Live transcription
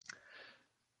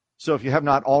So if you have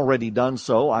not already done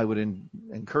so, I would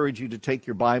encourage you to take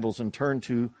your Bibles and turn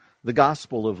to the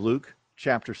Gospel of Luke,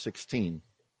 chapter 16.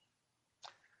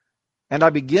 And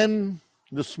I begin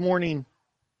this morning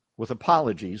with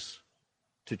apologies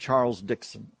to Charles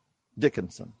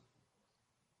Dickinson.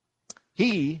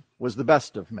 He was the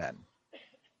best of men.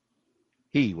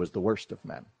 He was the worst of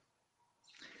men.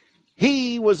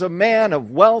 He was a man of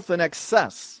wealth and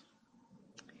excess.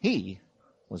 He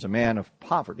was a man of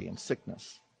poverty and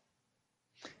sickness.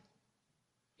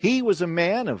 He was a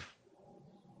man of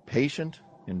patient,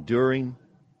 enduring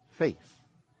faith.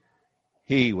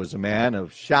 He was a man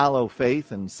of shallow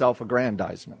faith and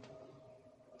self-aggrandizement.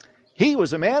 He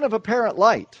was a man of apparent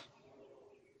light.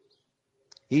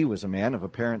 He was a man of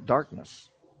apparent darkness.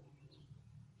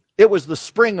 It was the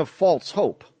spring of false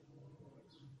hope.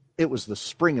 It was the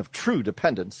spring of true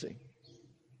dependency.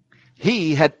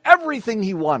 He had everything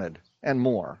he wanted and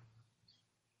more.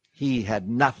 He had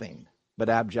nothing but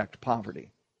abject poverty.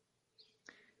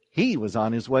 He was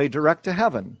on his way direct to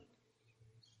heaven.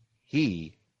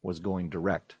 He was going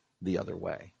direct the other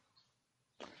way.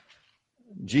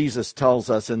 Jesus tells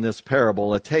us in this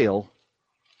parable a tale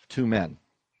of two men.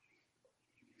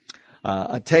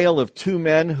 A tale of two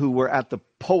men who were at the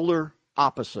polar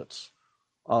opposites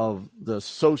of the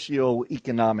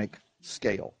socioeconomic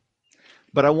scale.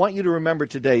 But I want you to remember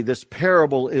today, this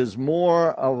parable is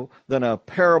more than a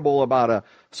parable about a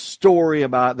story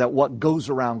about that what goes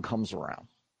around comes around.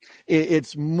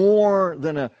 It's more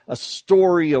than a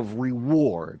story of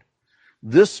reward.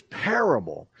 This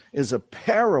parable is a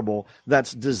parable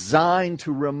that's designed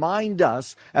to remind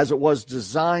us, as it was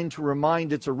designed to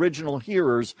remind its original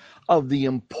hearers, of the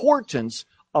importance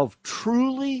of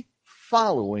truly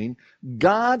following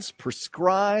God's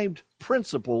prescribed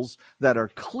principles that are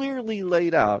clearly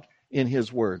laid out in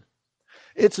His Word.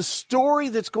 It's a story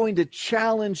that's going to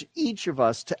challenge each of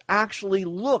us to actually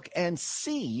look and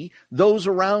see those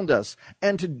around us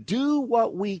and to do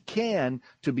what we can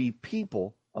to be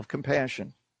people of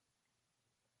compassion.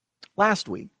 Last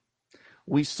week,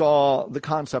 we saw the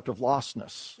concept of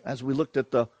lostness as we looked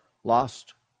at the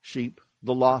lost sheep,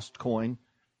 the lost coin,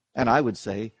 and I would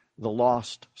say the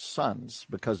lost sons,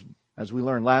 because as we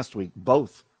learned last week,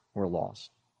 both were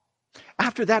lost.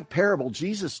 After that parable,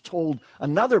 Jesus told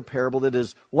another parable that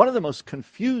is one of the most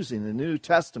confusing in the New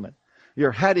Testament.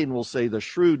 Your heading will say the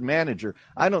shrewd manager.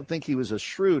 I don't think he was as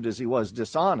shrewd as he was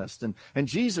dishonest. And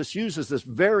Jesus uses this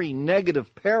very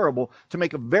negative parable to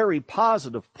make a very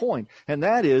positive point. And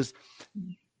that is,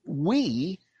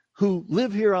 we who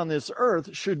live here on this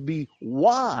earth should be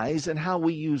wise in how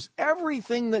we use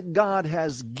everything that God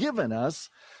has given us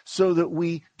so that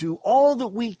we do all that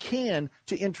we can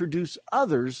to introduce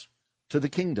others to the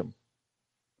kingdom.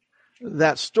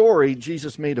 That story,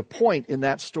 Jesus made a point in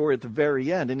that story at the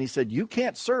very end, and he said, you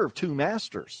can't serve two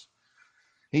masters.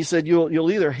 He said,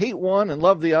 you'll either hate one and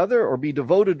love the other, or be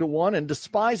devoted to one and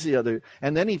despise the other.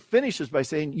 And then he finishes by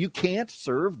saying, you can't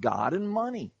serve God and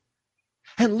money.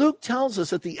 And Luke tells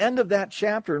us at the end of that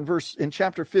chapter, in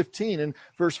chapter 15 and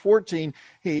verse 14,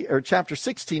 chapter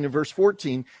 16 and verse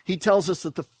 14, he tells us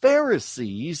that the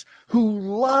Pharisees who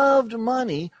loved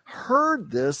money heard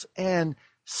this and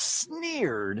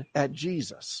sneered at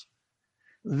Jesus.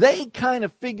 They kind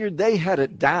of figured they had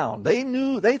it down.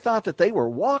 They thought that they were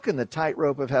walking the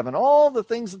tightrope of having all the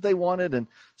things that they wanted and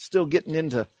still getting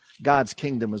into God's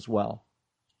kingdom as well.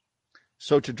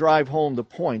 So to drive home the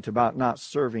point about not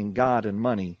serving God and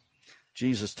money,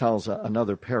 Jesus tells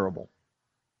another parable.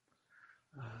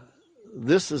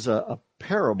 This is a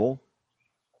parable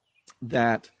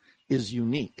that is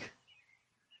unique.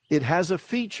 It has a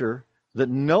feature that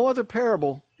no other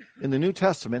parable in the New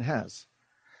Testament has.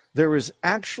 There is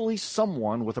actually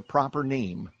someone with a proper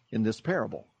name in this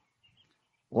parable.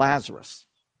 Lazarus.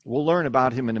 We'll learn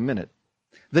about him in a minute.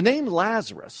 The name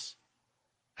Lazarus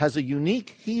has a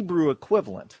unique Hebrew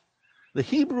equivalent. The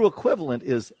Hebrew equivalent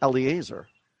is Eliezer,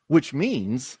 which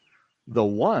means the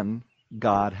one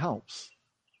God helps.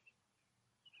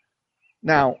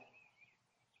 Now,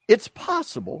 it's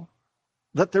possible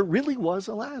that there really was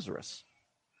a Lazarus.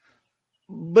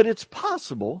 But it's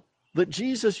possible that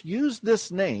Jesus used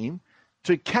this name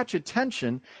to catch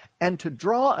attention and to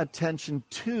draw attention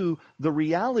to the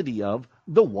reality of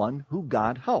the one who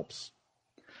God helps.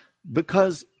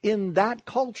 Because in that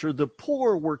culture, the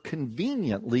poor were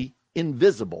conveniently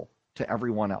invisible to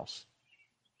everyone else.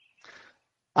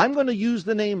 I'm going to use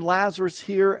the name Lazarus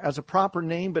here as a proper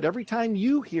name, but every time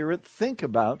you hear it, think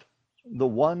about the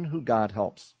one who God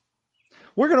helps.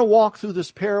 We're going to walk through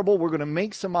this parable. We're going to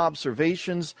make some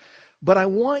observations, but I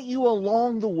want you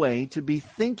along the way to be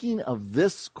thinking of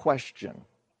this question.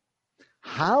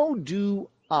 How do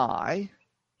I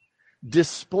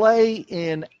display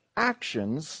in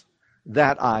actions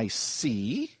that I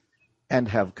see and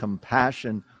have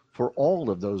compassion for all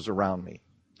of those around me?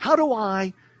 How do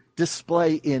I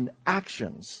display in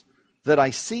actions that I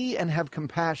see and have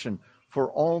compassion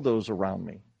for all those around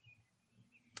me?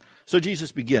 So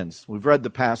Jesus begins. We've read the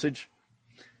passage,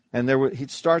 and he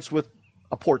starts with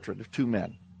a portrait of two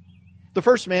men. The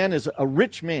first man is a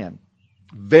rich man,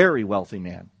 very wealthy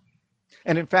man.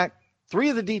 And in fact, three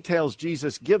of the details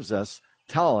Jesus gives us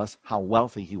tell us how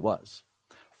wealthy he was.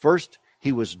 First,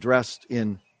 he was dressed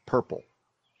in purple.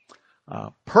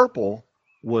 Purple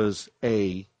was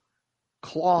a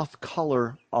cloth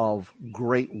color of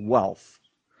great wealth.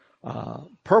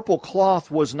 Purple cloth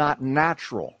was not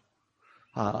natural.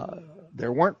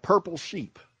 There weren't purple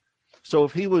sheep. So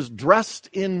if he was dressed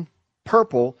in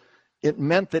purple, it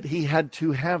meant that he had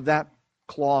to have that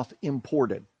cloth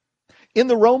imported. In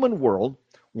the Roman world,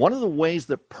 one of the ways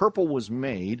that purple was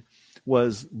made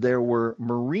was there were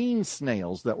marine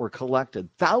snails that were collected,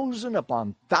 thousands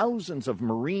upon thousands of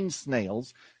marine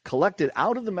snails collected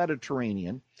out of the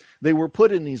Mediterranean. They were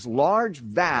put in these large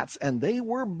vats and they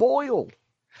were boiled.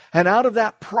 And out of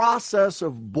that process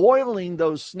of boiling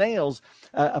those snails,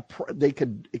 they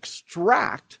could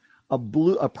extract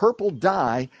a purple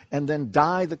dye and then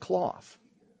dye the cloth.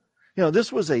 You know,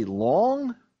 this was a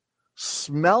long,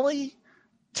 smelly,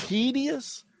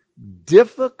 tedious,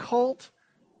 difficult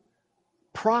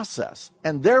process,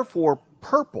 and therefore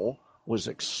purple was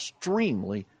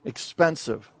extremely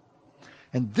expensive.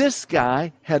 And this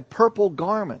guy had purple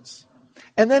garments.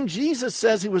 And then Jesus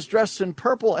says he was dressed in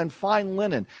purple and fine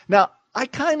linen. Now, I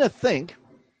kind of think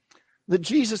that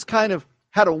Jesus kind of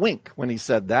had a wink when he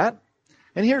said that.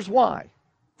 And here's why.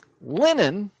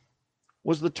 Linen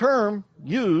was the term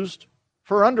used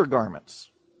for undergarments.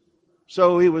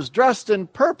 So he was dressed in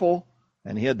purple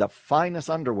and he had the finest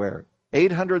underwear.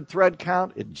 800 thread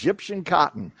count, Egyptian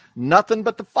cotton. Nothing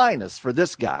but the finest for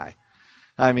this guy.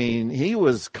 I mean, he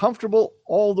was comfortable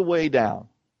all the way down.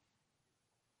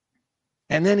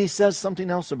 And then he says something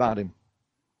else about him.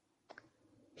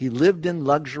 He lived in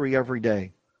luxury every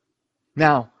day.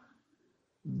 Now,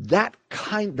 that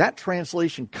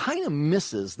translation kind of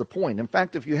misses the point. In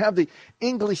fact, if you have the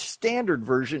English Standard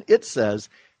Version, it says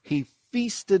he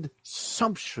feasted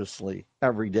sumptuously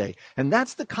every day. And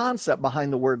that's the concept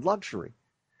behind the word luxury.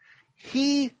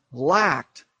 He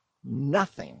lacked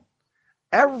nothing.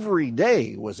 Every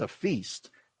day was a feast.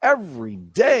 Every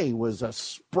day was a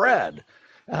spread.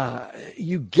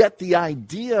 You get the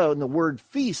idea in the word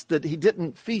feast that he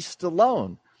didn't feast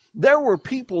alone. There were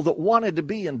people that wanted to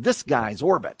be in this guy's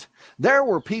orbit. There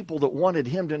were people that wanted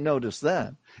him to notice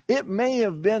them. It may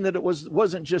have been that it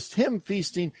wasn't just him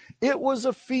feasting. It was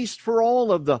a feast for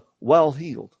all of the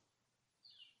well-heeled.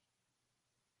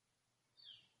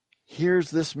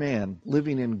 Here's this man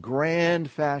living in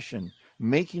grand fashion,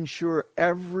 making sure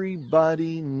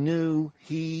everybody knew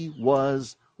he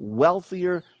was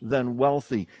wealthier than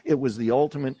wealthy. It was the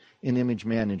ultimate in image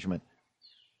management.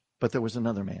 But there was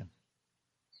another man.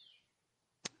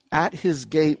 At his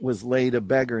gate was laid a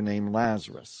beggar named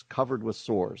Lazarus, covered with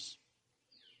sores.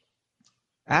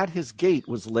 At his gate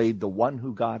was laid the one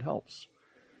who God helps.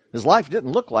 His life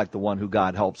didn't look like the one who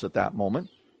God helps at that moment.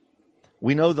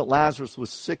 We know that Lazarus was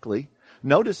sickly.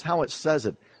 Notice how it says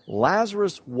it.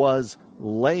 Lazarus was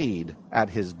laid at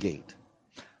his gate.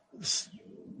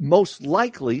 Most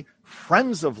likely,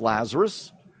 friends of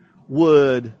Lazarus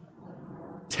would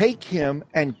take him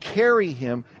and carry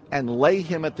him and lay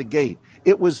him at the gate.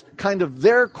 It was kind of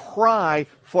their cry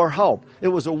for help. It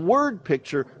was a word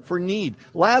picture for need.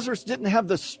 Lazarus didn't have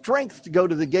the strength to go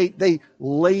to the gate. They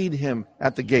laid him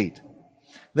at the gate.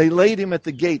 They laid him at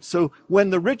the gate. So when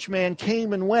the rich man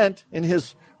came and went in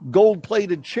his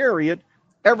gold-plated chariot,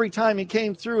 every time he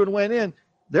came through and went in,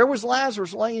 there was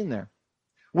Lazarus laying there.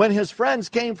 When his friends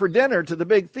came for dinner to the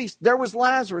big feast, there was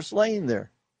Lazarus laying there.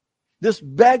 This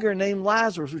beggar named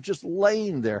Lazarus was just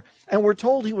laying there. And we're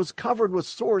told he was covered with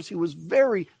sores. He was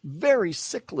very, very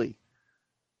sickly.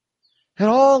 And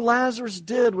all Lazarus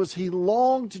did was he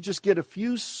longed to just get a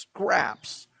few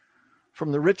scraps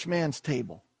from the rich man's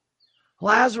table.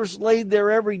 Lazarus laid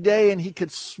there every day and he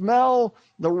could smell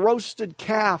the roasted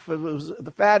calf. It was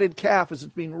the fatted calf as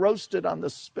it's being roasted on the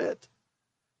spit.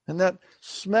 And that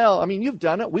smell, I mean, you've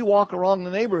done it. We walk around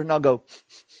the neighborhood and I'll go,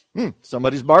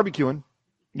 somebody's barbecuing.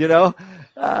 You know,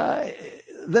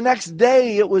 the next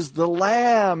day it was the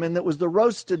lamb and it was the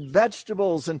roasted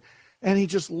vegetables and he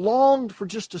just longed for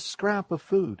just a scrap of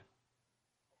food.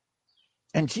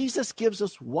 And Jesus gives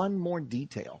us one more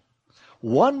detail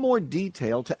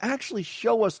to actually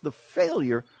show us the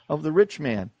failure of the rich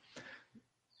man.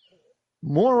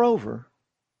 Moreover,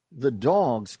 the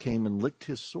dogs came and licked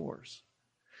his sores.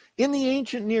 In the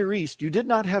ancient Near East, you did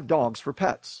not have dogs for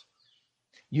pets.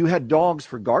 You had dogs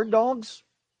for guard dogs,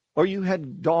 or you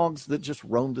had dogs that just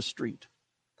roamed the street.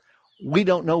 We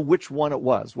don't know which one it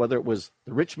was, whether it was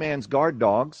the rich man's guard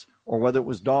dogs or whether it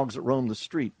was dogs that roamed the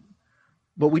street.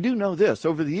 But we do know this.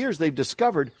 Over the years, they've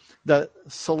discovered that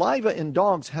saliva in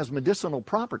dogs has medicinal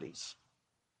properties.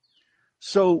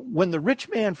 So when the rich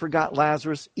man forgot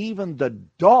Lazarus, even the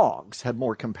dogs had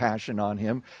more compassion on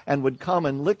him and would come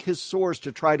and lick his sores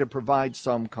to try to provide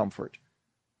some comfort.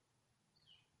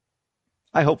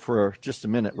 I hope for just a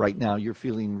minute right now you're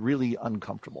feeling really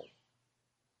uncomfortable.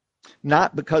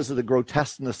 Not because of the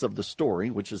grotesqueness of the story,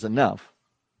 which is enough,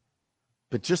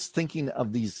 but just thinking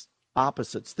of these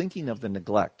opposites, thinking of the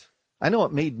neglect. I know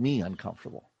it made me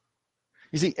uncomfortable.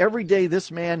 You see, every day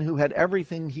this man who had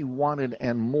everything he wanted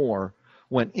and more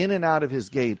went in and out of his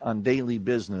gate on daily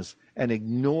business and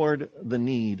ignored the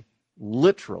need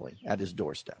literally at his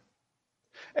doorstep.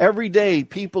 Every day,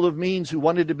 people of means who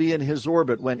wanted to be in his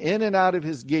orbit went in and out of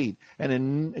his gate and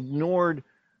ignored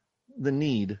the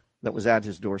need that was at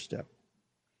his doorstep.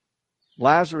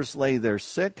 Lazarus lay there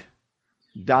sick,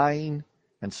 dying,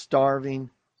 and starving,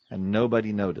 and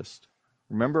nobody noticed.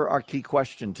 Remember our key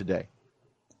question today.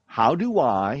 How do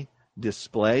I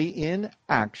display in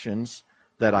actions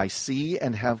that I see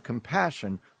and have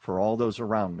compassion for all those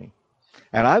around me?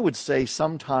 And I would say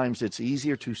sometimes it's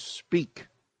easier to speak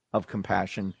of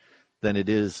compassion than it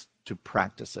is to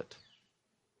practice it.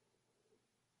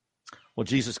 Well,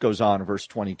 Jesus goes on in verse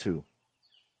 22.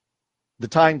 The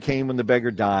time came when the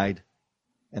beggar died,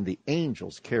 and the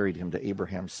angels carried him to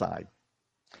Abraham's side.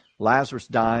 Lazarus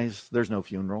dies, there's no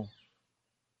funeral.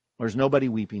 There's nobody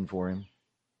weeping for him.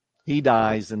 He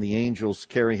dies, and the angels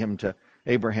carry him to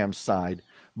Abraham's side.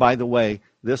 By the way,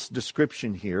 this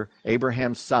description here,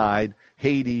 Abraham's side,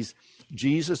 Hades,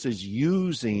 Jesus is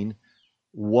using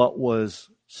what was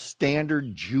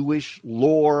standard Jewish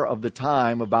lore of the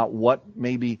time about what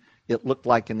maybe it looked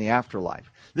like in the afterlife.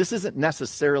 This isn't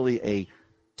necessarily a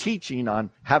teaching on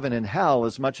heaven and hell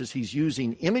as much as he's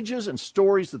using images and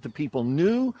stories that the people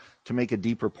knew to make a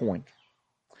deeper point.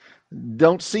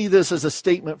 Don't see this as a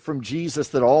statement from Jesus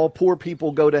that all poor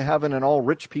people go to heaven and all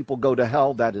rich people go to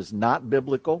hell. That is not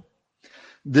biblical.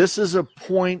 This is a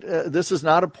point. This is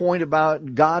not a point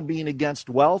about God being against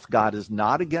wealth. God is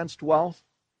not against wealth.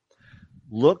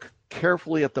 Look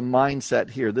carefully at the mindset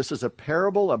here. This is a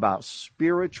parable about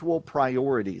spiritual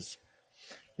priorities.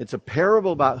 It's a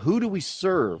parable about who do we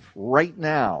serve right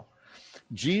now.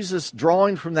 Jesus,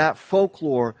 drawing from that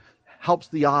folklore, helps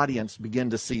the audience begin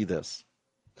to see this.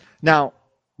 Now,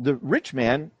 the rich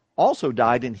man also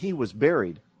died and he was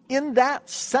buried. In that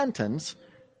sentence,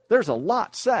 there's a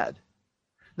lot said.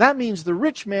 That means the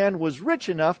rich man was rich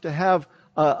enough to have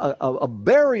a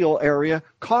burial area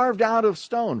carved out of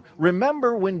stone.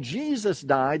 Remember, when Jesus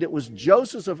died, it was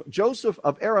Joseph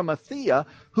of Arimathea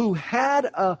who had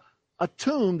a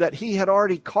tomb that he had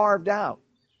already carved out.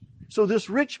 So this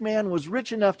rich man was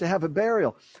rich enough to have a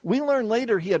burial. We learn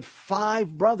later he had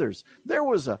 5 brothers. There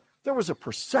was a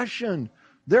procession.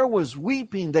 There was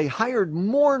weeping. They hired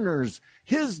mourners.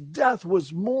 His death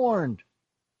was mourned.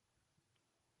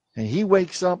 And he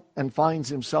wakes up and finds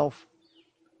himself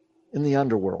in the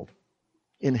underworld,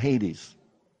 in Hades.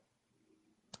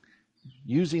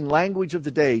 Using language of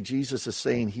the day, Jesus is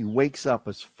saying he wakes up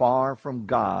as far from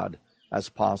God as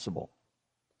possible.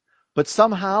 But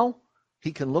somehow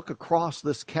he can look across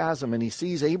this chasm and he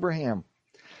sees Abraham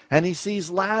and he sees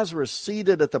Lazarus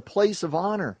seated at the place of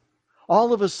honor.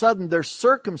 All of a sudden, their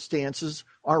circumstances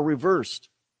are reversed.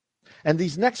 And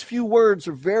these next few words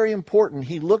are very important.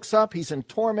 He looks up, he's in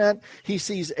torment, he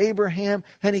sees Abraham,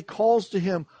 and he calls to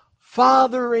him,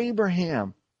 Father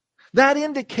Abraham. That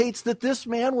indicates that this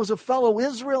man was a fellow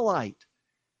Israelite.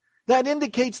 That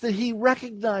indicates that he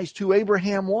recognized who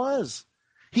Abraham was.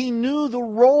 He knew the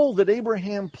role that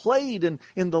Abraham played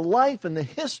in the life and the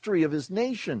history of his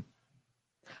nation.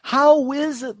 How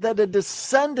is it that a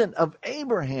descendant of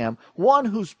Abraham, one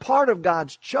who's part of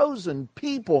God's chosen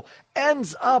people,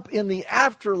 ends up in the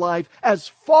afterlife as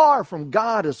far from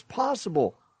God as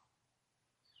possible?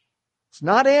 It's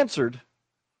not answered,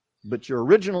 but your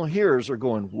original hearers are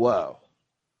going, whoa,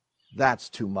 that's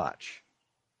too much.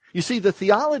 You see, the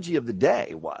theology of the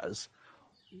day was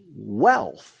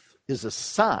wealth is a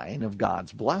sign of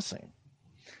God's blessing.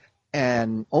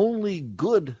 And only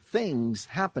good things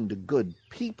happen to good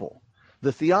people.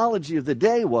 The theology of the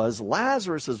day was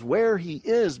Lazarus is where he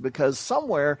is because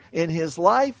somewhere in his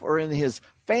life or in his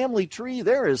family tree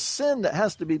there is sin that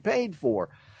has to be paid for.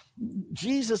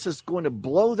 Jesus is going to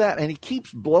blow that, and he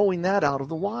keeps blowing that out of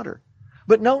the water.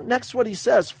 But note next what he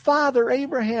says, Father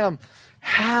Abraham,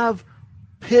 have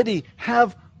pity,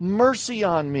 have mercy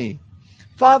on me.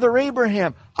 Father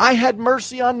Abraham, I had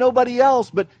mercy on nobody else,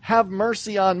 but have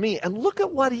mercy on me. And look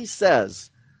at what he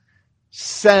says.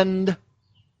 Send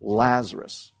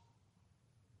Lazarus.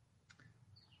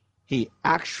 He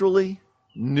actually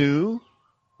knew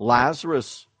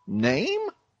Lazarus' name?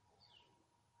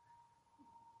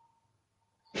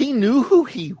 He knew who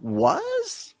he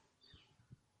was?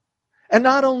 And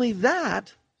not only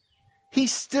that, he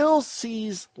still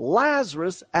sees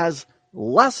Lazarus as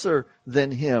lesser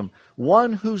than him,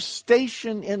 one whose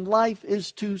station in life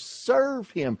is to serve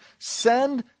him.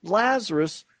 Send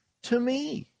Lazarus to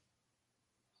me.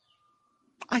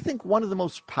 I think one of the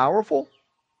most powerful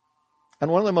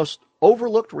and one of the most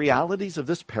overlooked realities of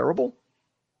this parable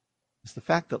is the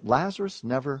fact that Lazarus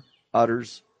never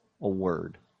utters a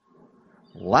word.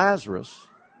 Lazarus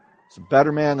is a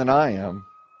better man than I am.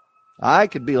 I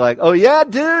could be like, oh yeah,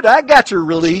 dude, I got your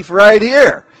relief right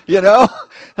here. You know?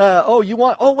 You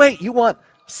want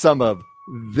some of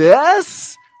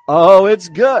this? Oh, it's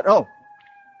good. Oh,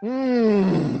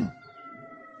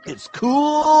 it's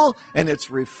cool and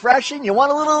it's refreshing. You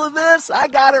want a little of this? I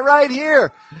got it right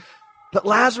here. But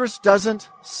Lazarus doesn't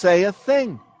say a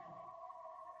thing.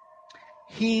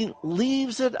 He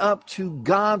leaves it up to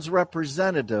God's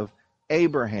representative,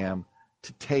 Abraham,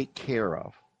 to take care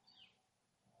of.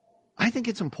 I think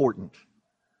it's important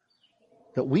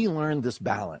that we learn this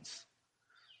balance.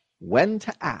 When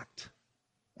to act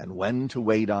and when to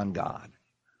wait on God.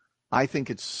 I think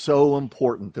it's so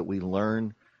important that we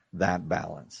learn that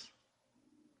balance.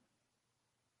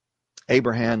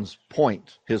 Abraham's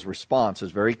point, his response,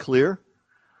 is very clear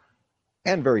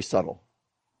and very subtle.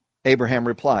 Abraham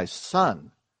replies,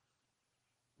 Son,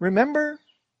 remember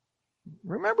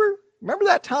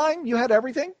that time you had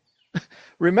everything?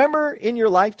 Remember in your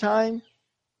lifetime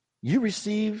you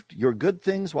received your good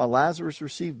things while Lazarus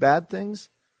received bad things?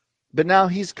 But now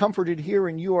he's comforted here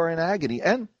and you are in agony.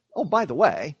 And, oh, by the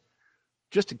way,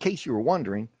 just in case you were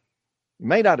wondering, you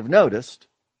may not have noticed,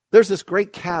 there's this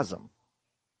great chasm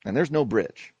and there's no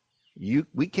bridge.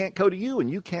 We can't go to you and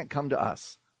you can't come to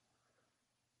us.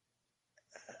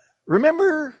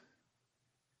 Remember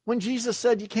when Jesus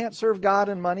said you can't serve God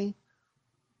and money?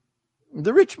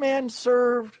 The rich man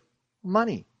served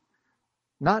money,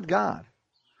 not God.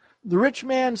 The rich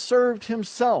man served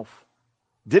himself,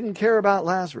 didn't care about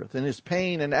Lazarus and his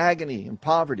pain and agony and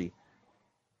poverty.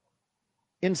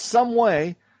 In some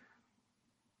way,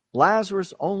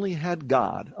 Lazarus only had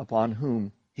God upon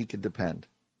whom he could depend.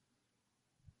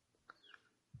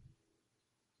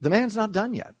 The man's not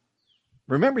done yet.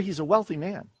 Remember, he's a wealthy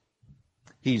man.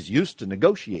 He's used to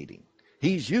negotiating.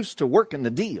 He's used to working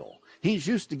the deal. He's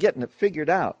used to getting it figured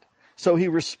out. So he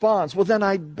responds, well, then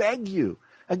I beg you.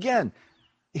 Again,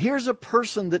 here's a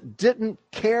person that didn't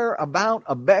care about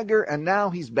a beggar, and now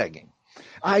he's begging.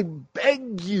 I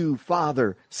beg you,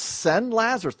 Father, send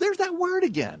Lazarus. There's that word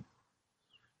again.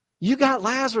 You got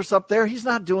Lazarus up there. He's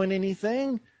not doing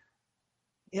anything.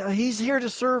 He's here to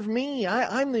serve me.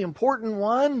 I'm the important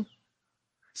one.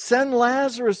 Send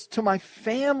Lazarus to my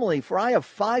family, for I have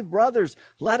 5 brothers.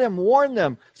 Let him warn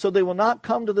them so they will not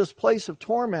come to this place of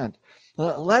torment.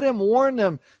 Let him warn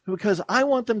them because I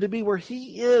want them to be where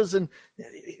he is, and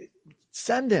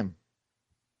send him.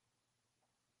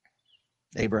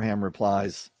 Abraham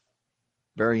replies,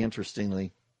 very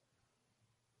interestingly,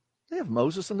 they have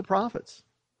Moses and the prophets.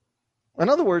 In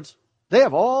other words, they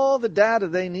have all the data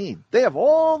they need. They have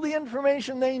all the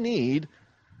information they need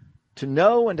to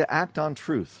know and to act on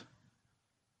truth.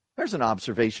 There's an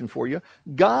observation for you.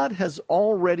 God has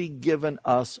already given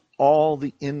us all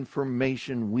the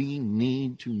information we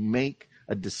need to make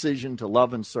a decision to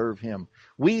love and serve him.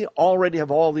 We already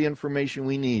have all the information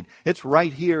we need. It's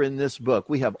right here in this book.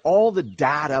 We have all the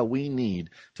data we need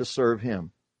to serve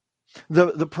him.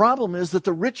 The problem is that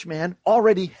the rich man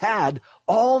already had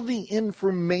all the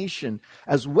information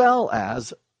as well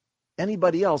as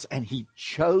anybody else, and he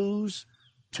chose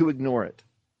to ignore it.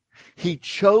 He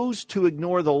chose to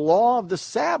ignore the law of the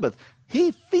Sabbath.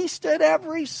 He feasted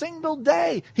every single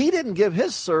day. He didn't give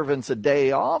his servants a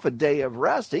day off, a day of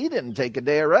rest. He didn't take a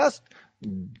day of rest.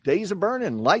 Days are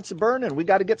burning, lights are burning. We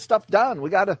got to get stuff done.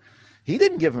 He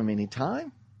didn't give them any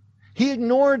time. He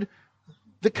ignored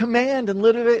the command in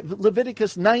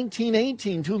Leviticus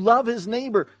 19:18 to love his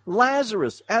neighbor,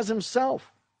 Lazarus, as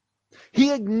himself.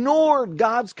 He ignored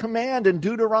God's command in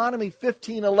Deuteronomy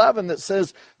 15:11 that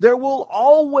says, there will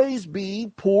always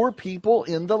be poor people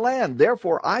in the land.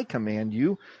 Therefore, I command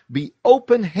you, be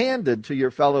open-handed to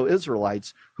your fellow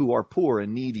Israelites who are poor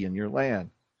and needy in your land.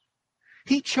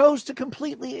 He chose to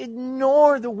completely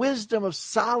ignore the wisdom of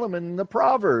Solomon in the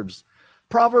Proverbs.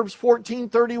 Proverbs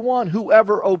 14:31,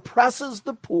 whoever oppresses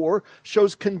the poor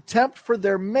shows contempt for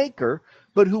their maker,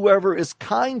 but whoever is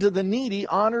kind to the needy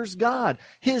honors God.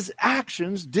 His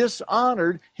actions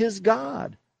dishonored his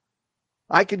God.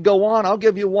 I could go on. I'll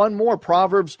give you one more.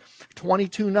 Proverbs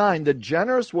 22:9, the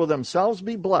generous will themselves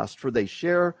be blessed, for they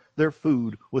share their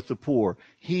food with the poor.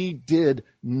 He did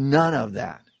none of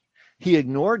that. He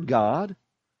ignored God.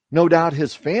 No doubt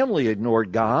his family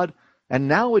ignored God. And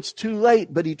now it's too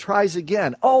late, but he tries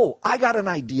again. Oh, I got an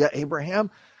idea, Abraham,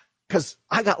 because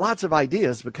I got lots of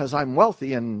ideas because I'm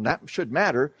wealthy and that should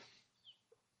matter.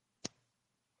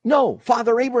 No,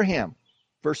 Father Abraham,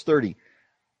 verse 30,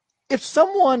 if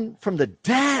someone from the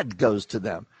dead goes to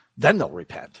them, then they'll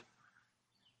repent.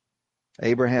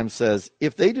 Abraham says,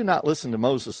 if they do not listen to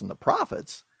Moses and the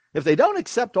prophets, if they don't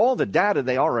accept all the data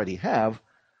they already have,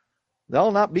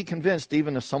 they'll not be convinced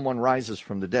even if someone rises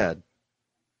from the dead.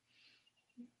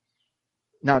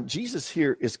 Now, Jesus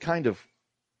here is kind of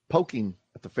poking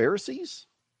at the Pharisees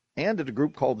and at a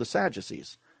group called the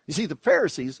Sadducees. You see, the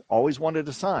Pharisees always wanted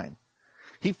a sign.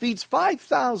 He feeds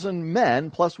 5,000 men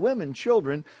plus women,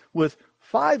 children, with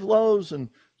 5 loaves and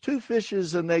 2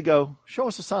 fishes, and they go, show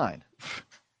us a sign.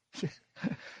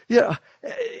 Yeah,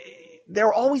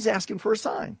 they're always asking for a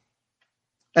sign.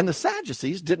 And the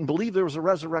Sadducees didn't believe there was a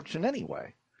resurrection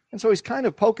anyway. And so he's kind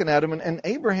of poking at them, and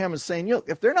Abraham is saying,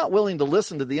 if they're not willing to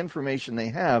listen to the information they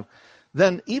have,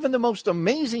 then even the most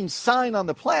amazing sign on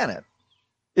the planet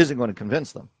isn't going to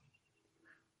convince them.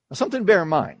 Now, something to bear in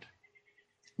mind.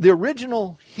 The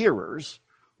original hearers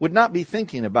would not be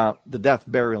thinking about the death,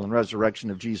 burial, and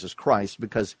resurrection of Jesus Christ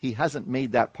because he hasn't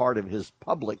made that part of his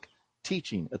public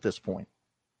teaching at this point.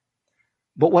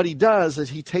 But what he does is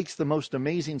he takes the most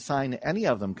amazing sign any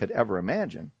of them could ever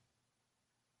imagine,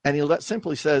 and he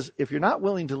simply says, if you're not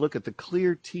willing to look at the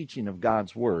clear teaching of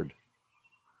God's word,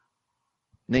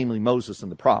 namely Moses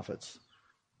and the prophets,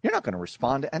 you're not going to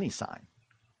respond to any sign.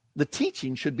 The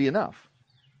teaching should be enough.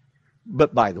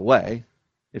 But by the way,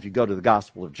 if you go to the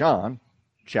Gospel of John,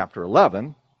 chapter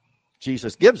 11,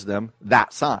 Jesus gives them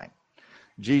that sign.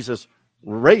 Jesus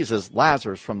raises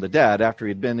Lazarus from the dead after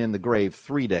he'd been in the grave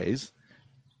 3 days,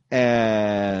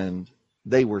 and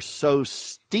they were so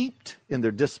steeped in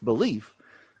their disbelief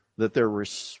that their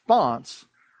response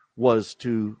was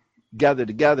to gather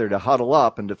together, to huddle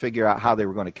up, and to figure out how they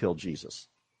were going to kill Jesus.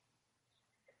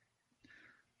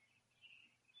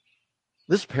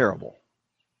 This parable,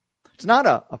 it's not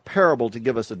a parable to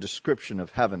give us a description of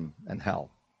heaven and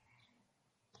hell.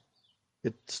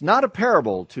 It's not a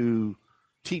parable to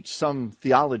teach some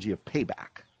theology of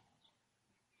payback.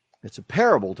 It's a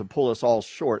parable to pull us all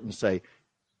short and say,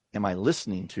 am I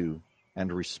listening to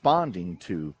and responding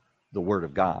to the Word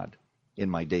of God in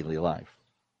my daily life?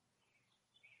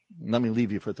 Let me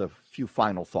leave you with a few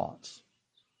final thoughts.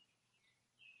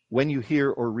 When you hear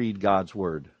or read God's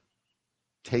Word,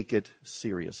 take it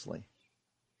seriously.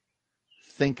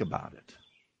 Think about it.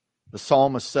 The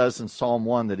psalmist says in Psalm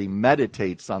 1 that he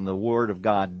meditates on the Word of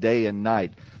God day and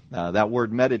night. That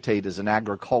word meditate is an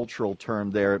agricultural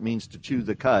term there. It means to chew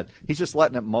the cud. He's just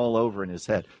letting it mull over in his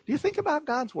head. Do you think about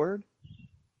God's Word?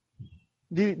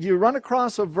 Do you run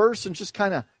across a verse and just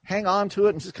kind of hang on to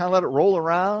it and just kind of let it roll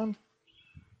around?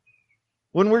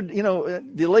 When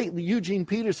the late Eugene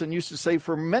Peterson used to say,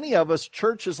 for many of us,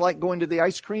 church is like going to the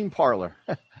ice cream parlor.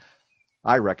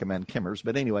 I recommend Kimmer's,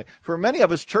 but anyway, for many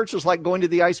of us, church is like going to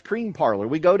the ice cream parlor.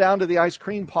 We go down to the ice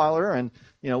cream parlor and,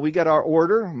 we get our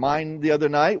order. Mine the other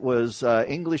night was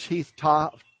English Heath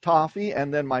toffee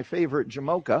and then my favorite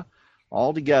Jamocha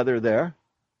all together there.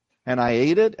 And I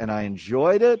ate it and I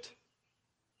enjoyed it.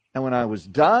 And when I was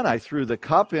done, I threw the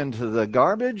cup into the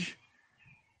garbage.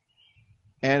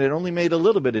 And it only made a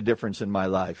little bit of difference in my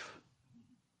life.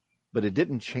 But it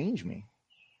didn't change me.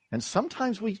 And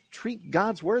sometimes we treat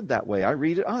God's Word that way. I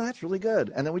read it, oh, that's really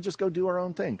good. And then we just go do our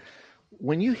own thing.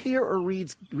 When you hear or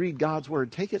read God's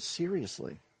Word, take it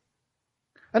seriously.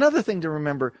 Another thing to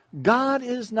remember, God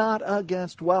is not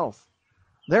against wealth.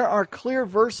 There are clear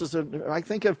verses. I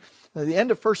think of the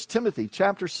end of 1 Timothy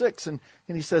chapter 6, and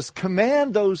he says,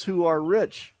 command those who are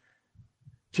rich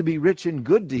to be rich in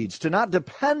good deeds, to not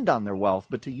depend on their wealth,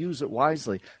 but to use it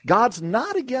wisely. God's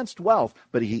not against wealth,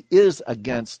 but he is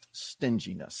against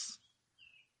stinginess.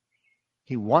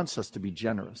 He wants us to be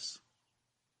generous.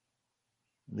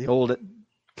 The old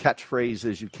catchphrase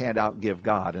is, you can't outgive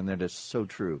God, and that is so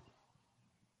true.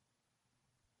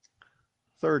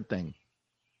 Third thing,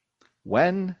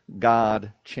 when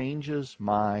God changes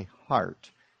my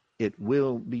heart, it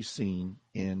will be seen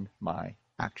in my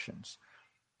actions.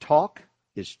 Talk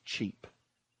is cheap.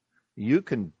 You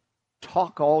can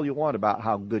talk all you want about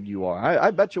how good you are.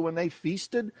 I bet you when they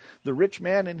feasted, the rich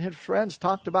man and his friends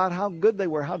talked about how good they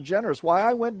were, how generous. Why,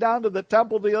 I went down to the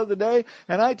temple the other day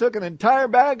and I took an entire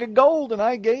bag of gold and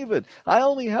I gave it. I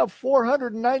only have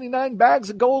 499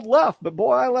 bags of gold left, but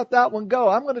boy, I let that one go.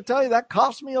 I'm going to tell you, that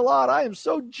cost me a lot. I am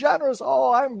so generous.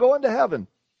 Oh, I'm going to heaven.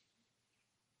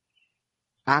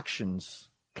 Actions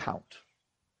count.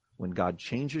 When God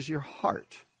changes your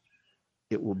heart,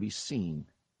 it will be seen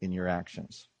in your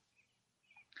actions.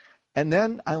 And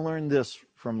then I learned this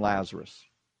from Lazarus.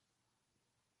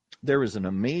 There is an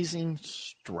amazing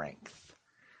strength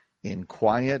in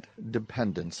quiet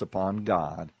dependence upon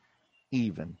God,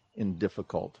 even in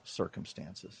difficult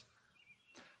circumstances.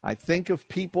 I think of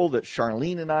people that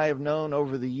Charlene and I have known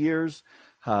over the years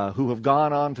who have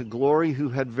gone on to glory, who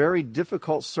had very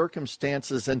difficult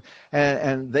circumstances,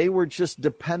 and they were just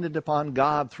dependent upon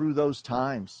God through those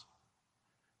times.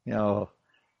 You know,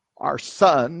 our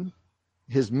son,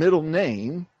 his middle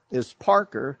name is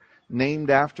Parker, named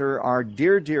after our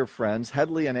dear, dear friends,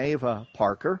 Hedley and Ava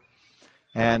Parker.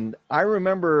 And I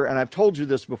remember, and I've told you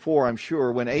this before, I'm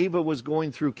sure, when Ava was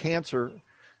going through cancer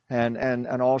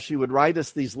and all, she would write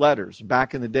us these letters.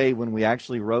 Back in the day when we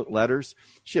actually wrote letters,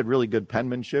 she had really good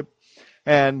penmanship.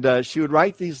 And she would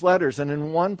write these letters, and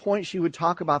in one point she would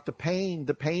talk about the pain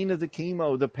of the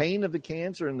chemo, the pain of the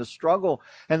cancer, and the struggle.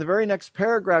 And the very next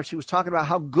paragraph, she was talking about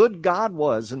how good God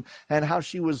was and how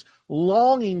she was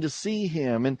longing to see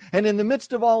him. And in the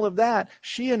midst of all of that,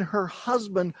 she and her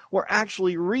husband were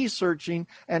actually researching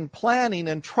and planning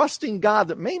and trusting God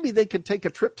that maybe they could take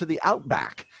a trip to the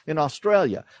outback in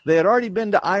Australia. They had already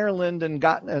been to Ireland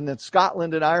and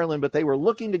Scotland and Ireland, but they were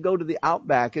looking to go to the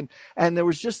outback. And there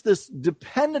was just this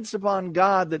dependence upon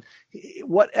God that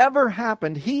whatever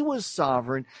happened, he was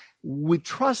sovereign. We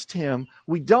trust him.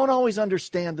 We don't always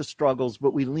understand the struggles,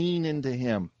 but we lean into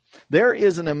him. There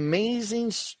is an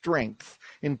amazing strength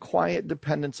in quiet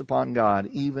dependence upon God,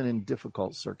 even in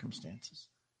difficult circumstances.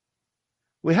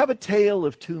 We have a tale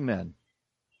of two men.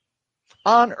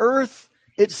 On earth,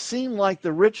 it seemed like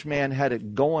the rich man had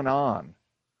it going on.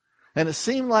 And it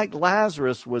seemed like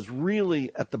Lazarus was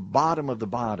really at the bottom of the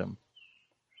bottom.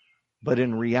 But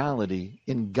in reality,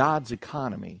 in God's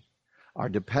economy, our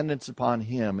dependence upon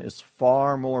him is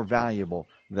far more valuable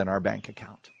than our bank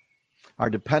account. Our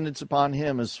dependence upon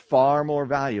him is far more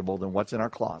valuable than what's in our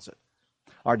closet.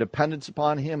 Our dependence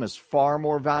upon him is far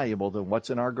more valuable than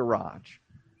what's in our garage.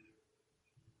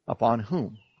 Upon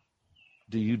whom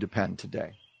do you depend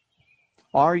today?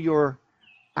 Are your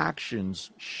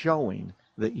actions showing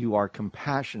that you are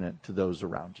compassionate to those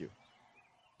around you?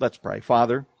 Let's pray.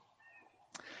 Father,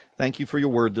 thank you for your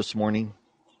word this morning.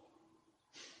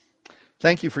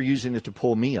 Thank you for using it to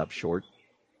pull me up short.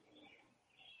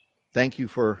 Thank you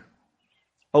for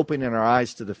opening our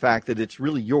eyes to the fact that it's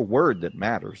really your word that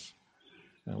matters.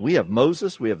 We have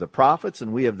Moses, we have the prophets,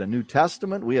 and we have the New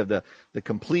Testament. We have the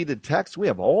completed text. We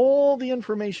have all the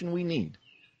information we need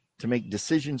to make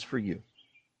decisions for you.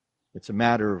 It's a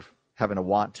matter of having a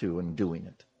want to and doing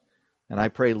it. And I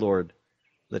pray, Lord,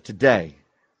 that today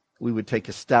we would take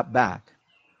a step back.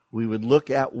 We would look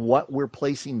at what we're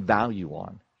placing value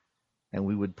on, and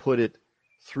we would put it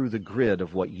through the grid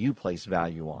of what you place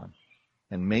value on.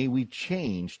 And may we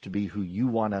change to be who you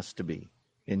want us to be.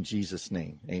 In Jesus'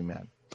 name, amen.